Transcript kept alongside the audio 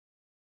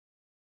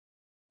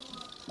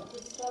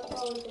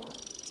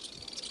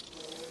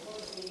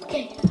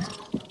Okay.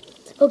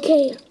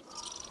 Okay.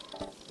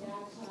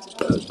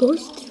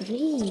 Ghost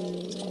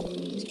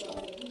tree.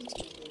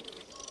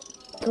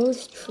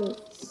 Ghost trees.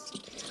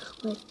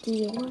 What do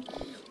you want?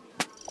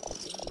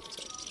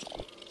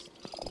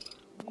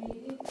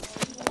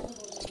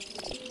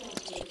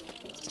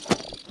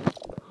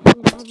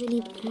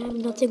 I have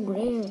nothing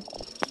rare.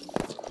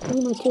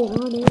 Only my 2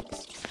 onyx.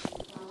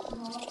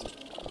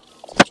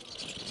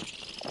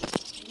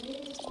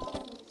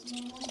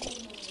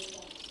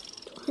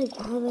 Do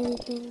I have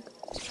anything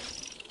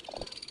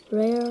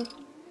rare?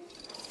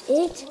 I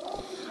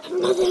have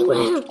nothing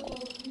rare.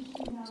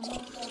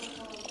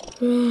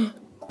 Rare.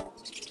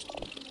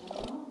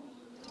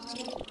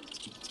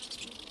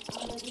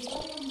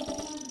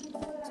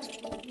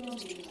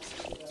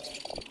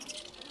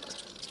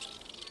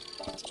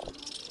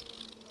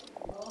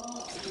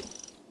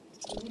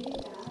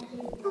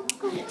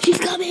 She's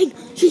coming!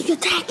 She's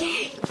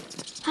attacking!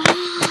 Ah!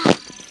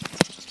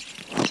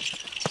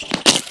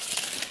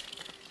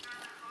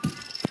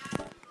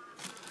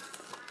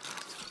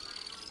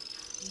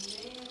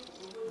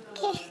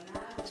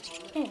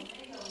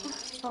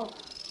 Oh.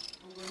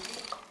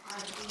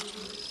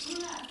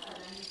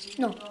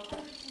 No.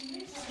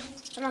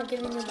 I'm not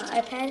giving you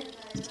my iPad.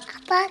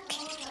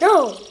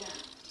 No!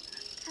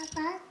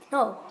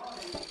 No.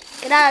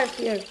 Get out of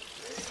here.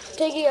 I'm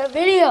taking a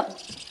video.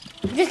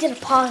 I'm just gonna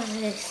pause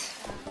this.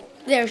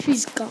 There,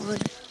 she's gone.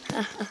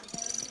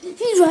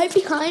 She's right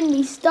behind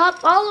me. Stop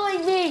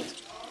following me.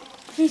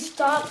 Please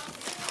stop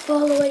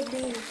following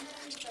me.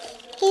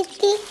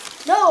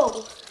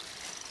 No.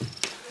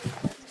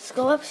 Let's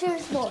go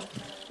upstairs more.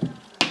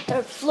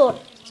 3rd floor.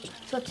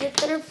 So it's your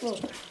 3rd floor.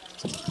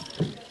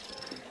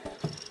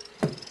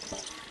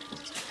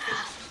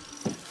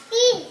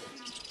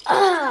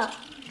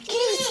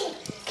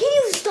 Can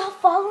you stop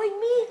following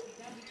me?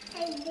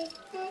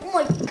 Oh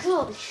my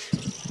gosh.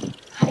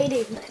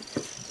 Hiding.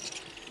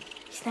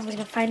 He's never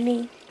gonna find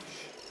me.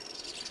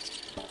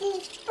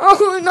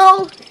 Oh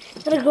no.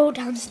 Gotta go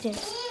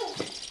downstairs.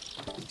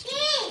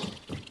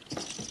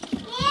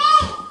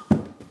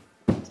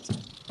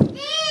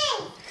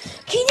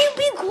 Can you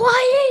be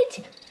quiet?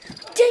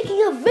 I'm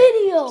taking a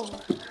video.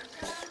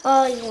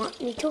 Oh, you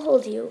want me to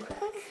hold you?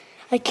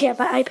 I can't.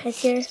 My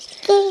iPad's here.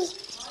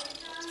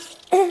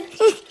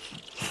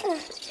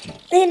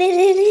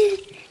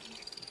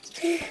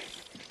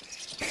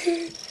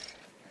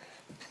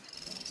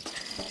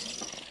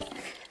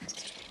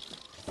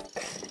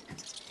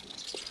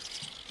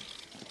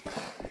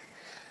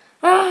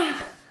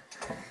 Ah,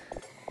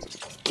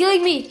 it's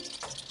killing me.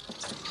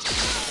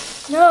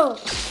 No.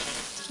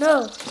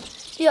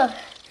 Yeah,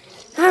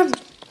 I'm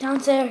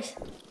downstairs.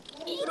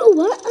 You know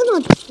what? I'm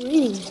not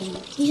trading him.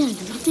 He has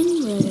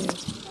nothing rare.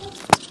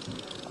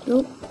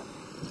 Nope.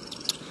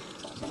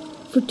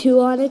 For 2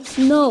 onyx?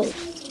 No.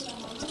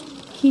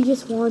 He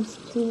just wants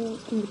 2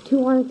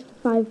 onyx,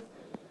 5.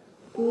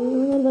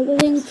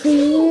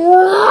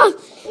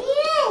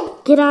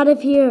 Get out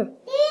of here.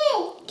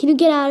 Can you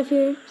get out of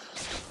here?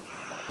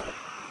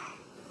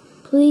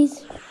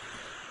 Please?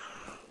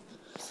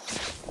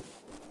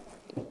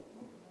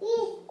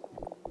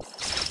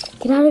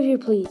 Get out of here,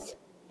 please.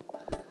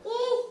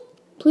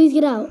 Please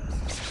get out.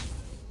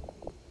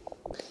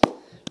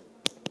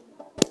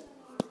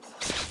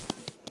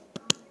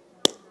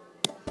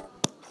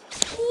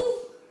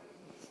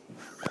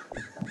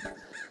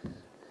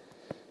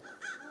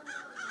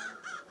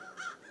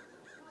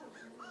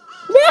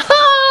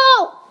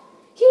 No!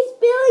 She's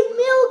spilling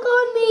milk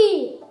on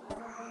me.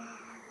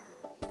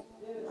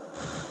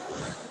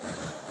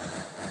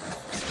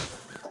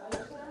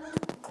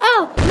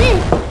 Ow, man.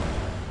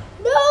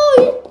 No,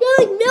 you're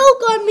spilling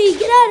milk on me.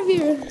 Get out of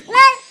here.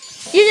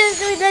 You just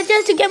doing that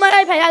just to get my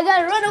iPad. I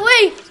gotta run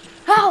away.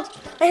 Ow,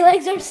 my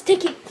legs are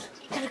sticky.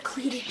 Gotta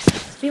clean it.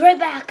 Be right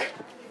back.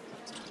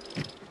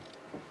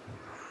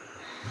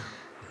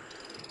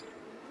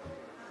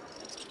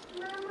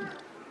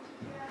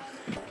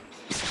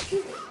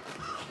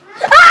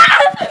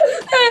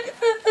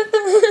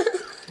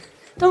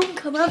 Don't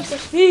come after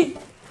me.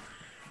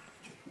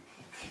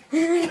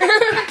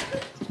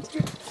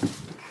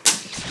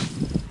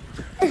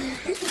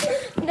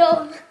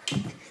 No.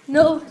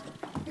 No.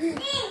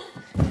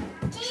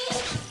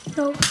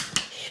 No.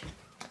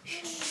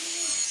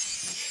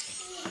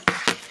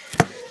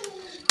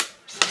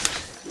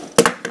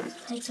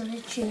 Legs are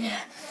itchy.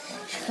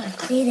 She's gotta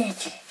clean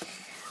it.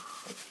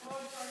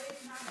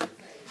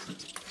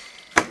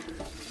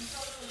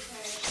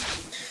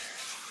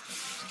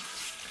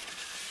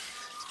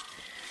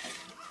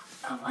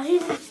 Oh, why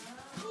did it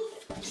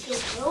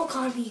spill milk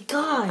on me?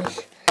 Gosh.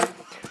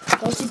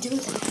 Why should do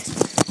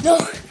that? No.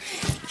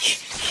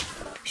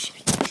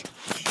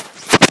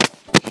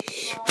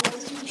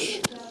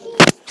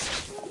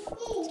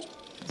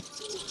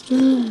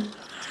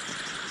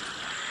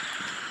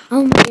 I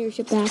want my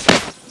airship back.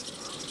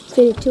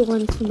 Traded 2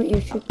 onyx for my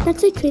airship.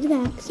 That's like traded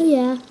back, so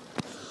yeah.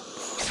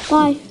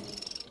 Bye.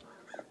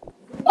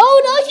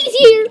 Oh no, she's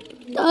here!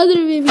 The other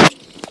baby.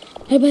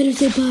 I better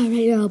say bye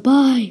right now.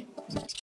 Bye.